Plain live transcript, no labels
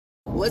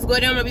What's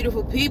going on, my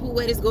beautiful people?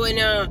 What is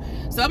going on?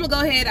 So I'm gonna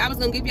go ahead. I was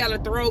gonna give y'all a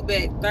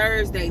throwback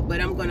Thursday,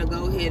 but I'm gonna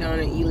go ahead on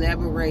and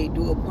elaborate,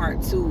 do a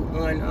part 2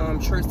 on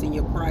trusting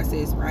your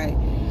process, right?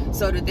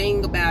 So the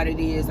thing about it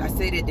is, I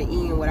said at the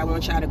end, what I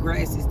want y'all to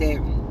grasp is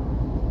that,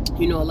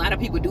 you know, a lot of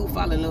people do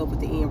fall in love with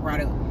the end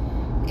product,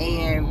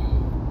 and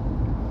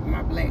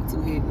my black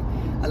too heavy.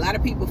 A lot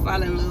of people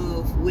fall in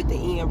love with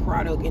the end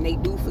product and they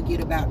do forget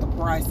about the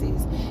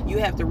process. You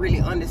have to really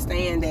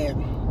understand that,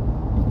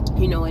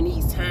 you know, in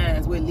these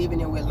times we're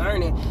living and we're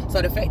learning.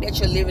 So the fact that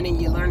you're living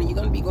and you're learning, you're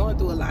going to be going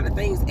through a lot of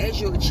things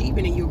as you're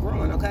achieving and you're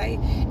growing, okay?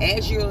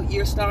 As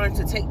you're starting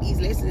to take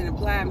these lessons and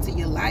apply them to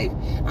your life,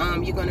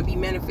 you're going to be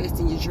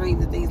manifesting your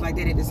dreams and things like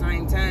that at the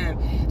same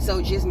time.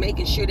 So just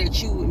making sure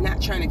that you're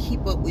not trying to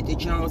keep up with the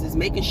Joneses,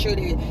 making sure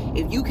that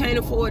if you can't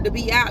afford to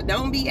be out,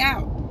 don't be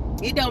out.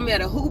 It don't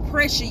matter who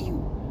pressure you.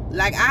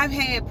 Like, I've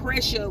had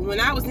pressure when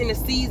I was in the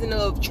season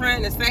of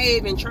trying to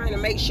save and trying to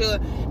make sure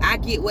I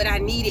get what I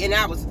needed, and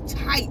I was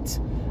tight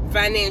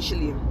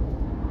financially.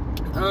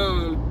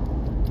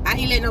 I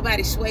ain't let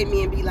nobody sway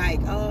me and be like,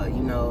 oh,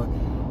 you know,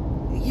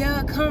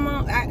 yeah, come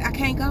on, I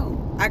can't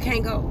go. I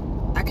can't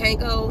go. I can't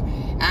go.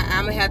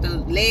 I'm gonna have to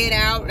lay it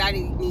out. I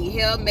need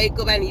help,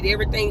 makeup, I need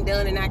everything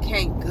done, and I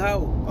can't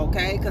go,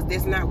 okay? Because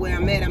that's not where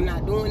I'm at. I'm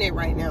not doing it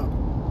right now.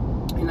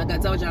 And like I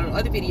told y'all in the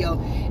other video,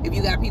 if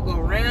you got people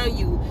around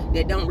you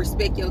that don't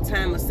respect your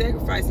time of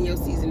sacrifice and your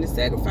season to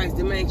sacrifice,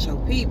 them ain't your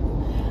people.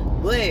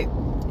 But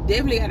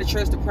definitely got to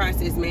trust the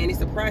process, man.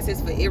 It's a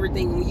process for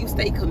everything. When you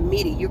stay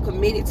committed, you're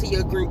committed to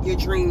your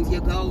dreams,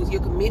 your goals.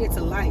 You're committed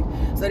to life.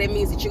 So that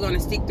means that you're going to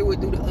stick through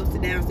it, through the ups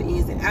and downs, the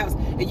ins and outs,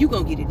 and you're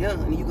going to get it done,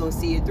 and you're going to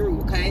see it through,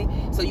 okay?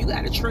 So you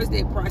got to trust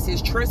that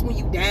process. Trust when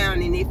you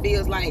down and it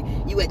feels like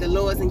you at the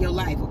lowest in your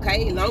life,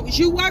 okay? As long as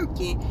you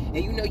working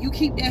and, you know, you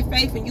keep that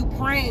faith and you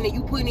praying and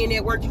you putting in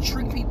that work, you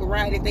treat people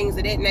right and things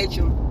of that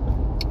nature,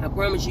 I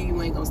promise you,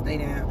 you ain't gonna stay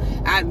down.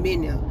 I've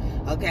been there,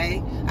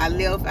 okay? I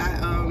left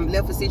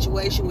a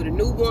situation with a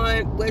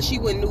newborn. Well, she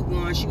wasn't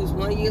newborn. She was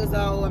 1 year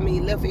old. I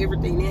mean, left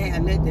everything. Didn't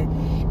have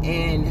nothing.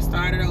 And it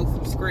started over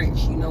from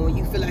scratch. You know, when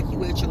you feel like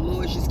you at your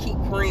lowest, just keep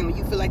praying. When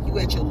you feel like you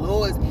at your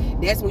lowest,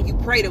 that's when you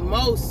pray the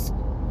most.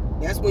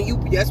 That's when you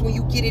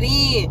get it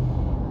in.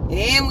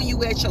 And when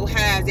you at your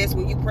highs, that's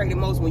when you pray the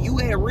most. When you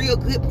at a real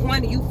good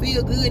point and you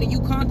feel good and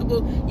you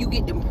comfortable, you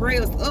get them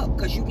prayers up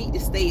because you need to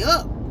stay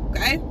up,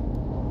 okay?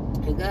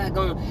 And God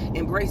gonna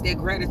embrace that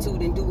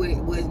gratitude and do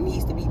what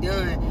needs to be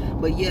done.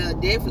 But yeah,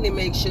 definitely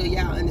make sure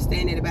y'all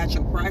understand that about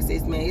your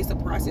process, man. It's a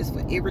process for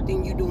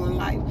everything you do in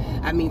life.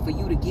 I mean, for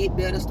you to get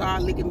better,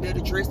 start looking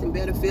better, dressing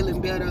better, feeling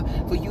better,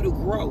 for you to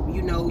grow.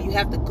 You know, you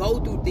have to go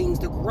through things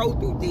to grow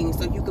through things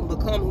so you can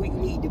become who you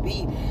need to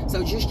be.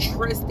 So just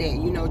trust that,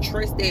 you know,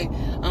 trust that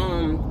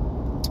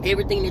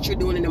everything that you're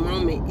doing in the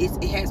moment,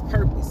 it has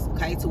purpose,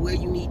 okay, to where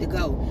you need to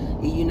go,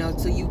 you know,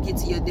 till you get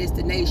to your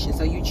destination.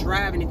 So you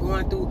driving and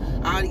going through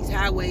all these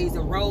highways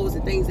and roads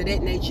and things of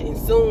that nature, and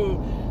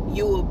soon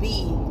you will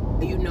be,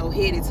 you know,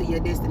 headed to your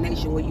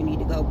destination where you need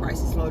to go.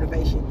 Priceless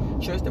motivation.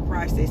 Trust the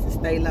process and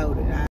stay loaded.